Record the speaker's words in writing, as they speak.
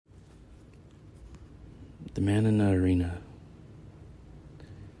The Man in the Arena.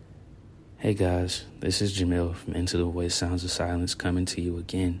 Hey guys, this is Jamil from Into the Voice Sounds of Silence coming to you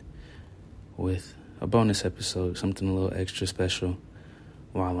again with a bonus episode, something a little extra special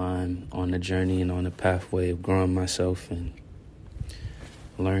while I'm on the journey and on the pathway of growing myself and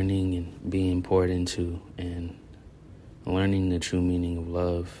learning and being poured into and learning the true meaning of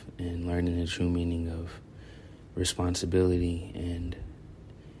love and learning the true meaning of responsibility and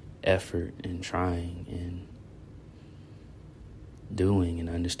effort and trying and doing and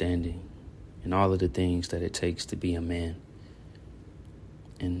understanding and all of the things that it takes to be a man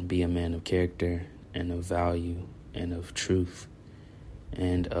and be a man of character and of value and of truth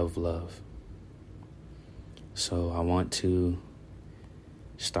and of love. So I want to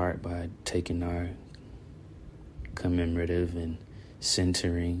start by taking our commemorative and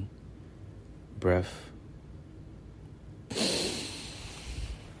centering breath.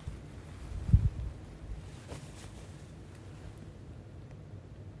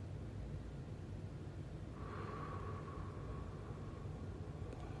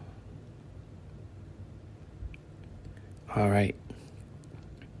 All right.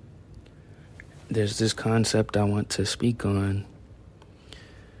 There's this concept I want to speak on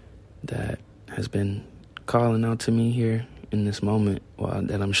that has been calling out to me here in this moment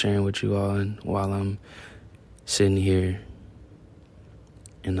that I'm sharing with you all, and while I'm sitting here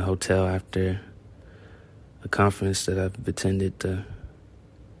in the hotel after a conference that I've attended to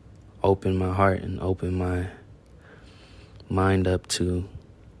open my heart and open my mind up to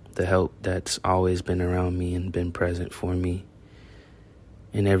the help that's always been around me and been present for me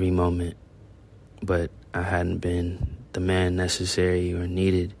in every moment, but I hadn't been the man necessary or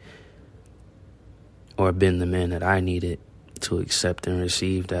needed, or been the man that I needed to accept and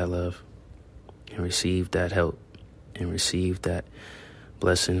receive that love and receive that help and receive that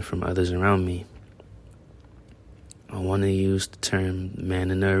blessing from others around me. I want to use the term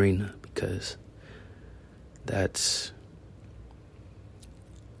man in the arena because that's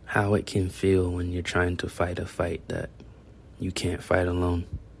how it can feel when you're trying to fight a fight that you can't fight alone.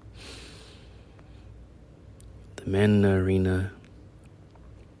 The man in the arena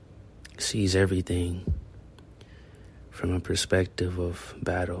sees everything from a perspective of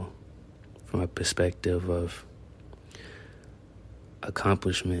battle, from a perspective of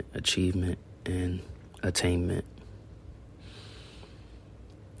accomplishment, achievement, and attainment.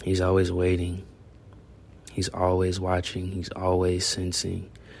 He's always waiting. He's always watching. He's always sensing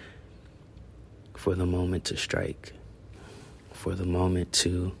for the moment to strike, for the moment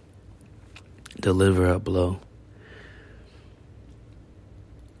to deliver a blow.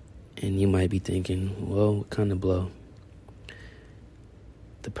 And you might be thinking, well, what kind of blow?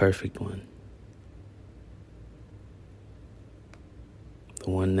 The perfect one.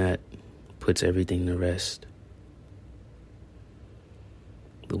 The one that puts everything to rest.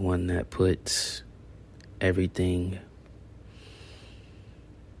 The one that puts everything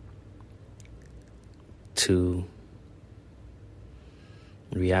to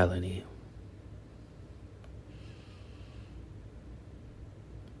reality.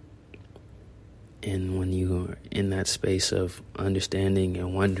 And when you are in that space of understanding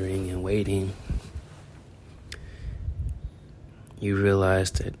and wondering and waiting, you realize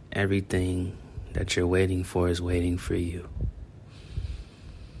that everything that you're waiting for is waiting for you.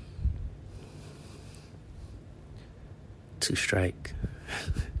 To strike.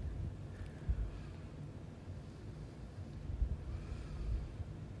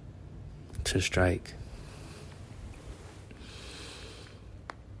 To strike.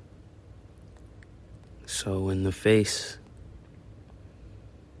 So in the face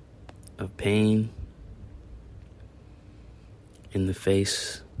of pain, in the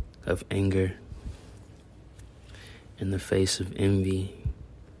face of anger, in the face of envy,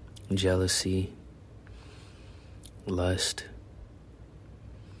 jealousy, lust,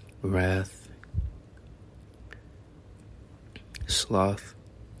 wrath, sloth,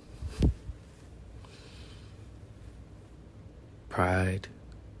 pride,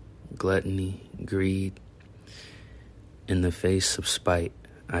 gluttony, greed, in the face of spite,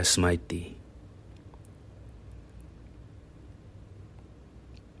 I smite thee.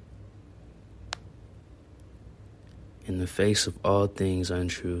 In the face of all things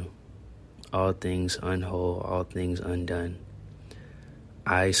untrue, all things unwhole, all things undone,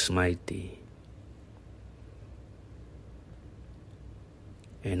 I smite thee.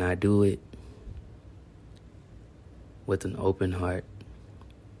 And I do it with an open heart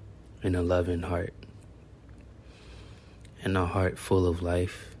and a loving heart and a heart full of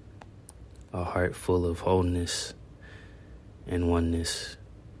life, a heart full of wholeness and oneness.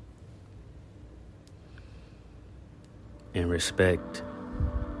 and respect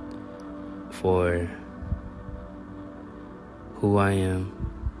for who I am,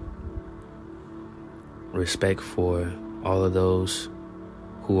 respect for all of those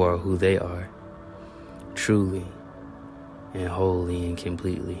who are who they are, truly and wholly and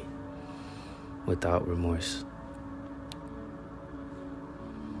completely, without remorse.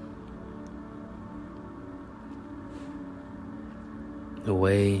 The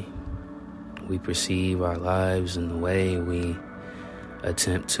way we perceive our lives and the way we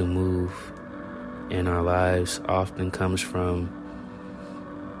attempt to move in our lives often comes from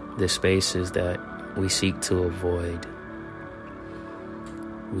the spaces that we seek to avoid.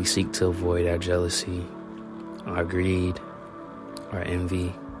 We seek to avoid our jealousy, our greed, our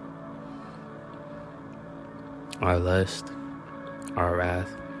envy, our lust, our wrath,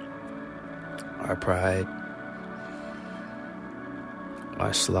 our pride,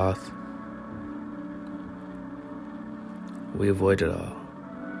 our sloth. We avoid it all.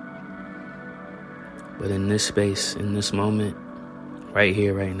 But in this space, in this moment, right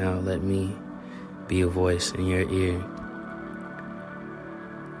here, right now, let me be a voice in your ear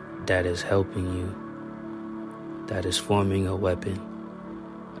that is helping you, that is forming a weapon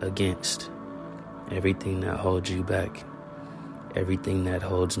against everything that holds you back, everything that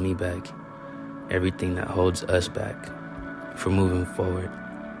holds me back, everything that holds us back from moving forward.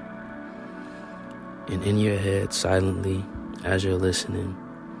 And in your head, silently, as you're listening,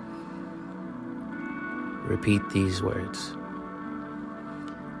 repeat these words.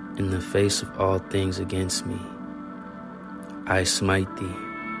 In the face of all things against me, I smite thee.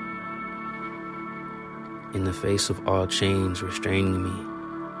 In the face of all chains restraining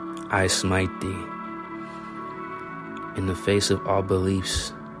me, I smite thee. In the face of all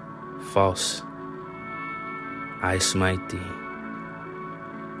beliefs false, I smite thee.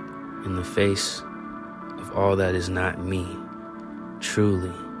 In the face of all that is not me,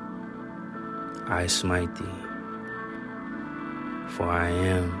 truly, I smite thee. For I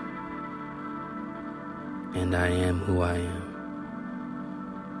am, and I am who I am,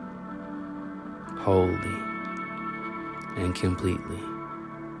 wholly and completely.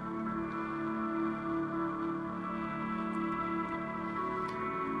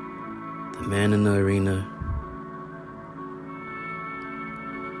 The man in the arena,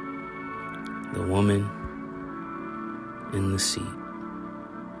 the woman in the seat,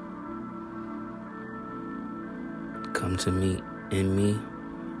 come to meet in me,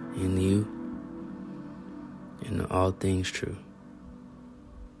 in you, in all things true.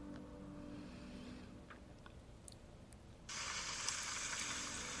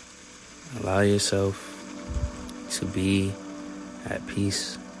 Allow yourself to be at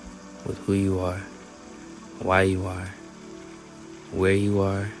peace with who you are, why you are, where you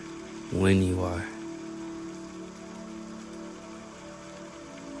are, when you are.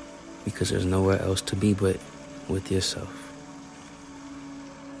 Because there's nowhere else to be but with yourself.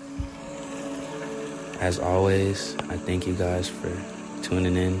 As always, I thank you guys for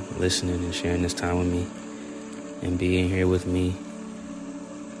tuning in, listening, and sharing this time with me, and being here with me,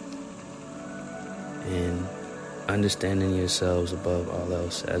 and understanding yourselves above all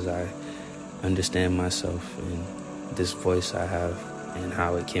else as I understand myself and this voice I have and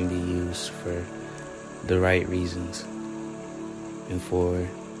how it can be used for the right reasons and for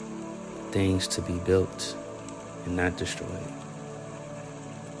things to be built and not destroyed.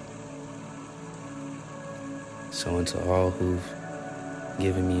 So unto all who've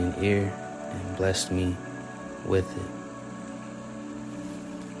given me an ear and blessed me with it,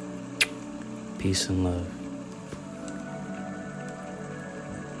 peace and love.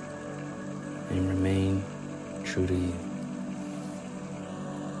 And remain true to you.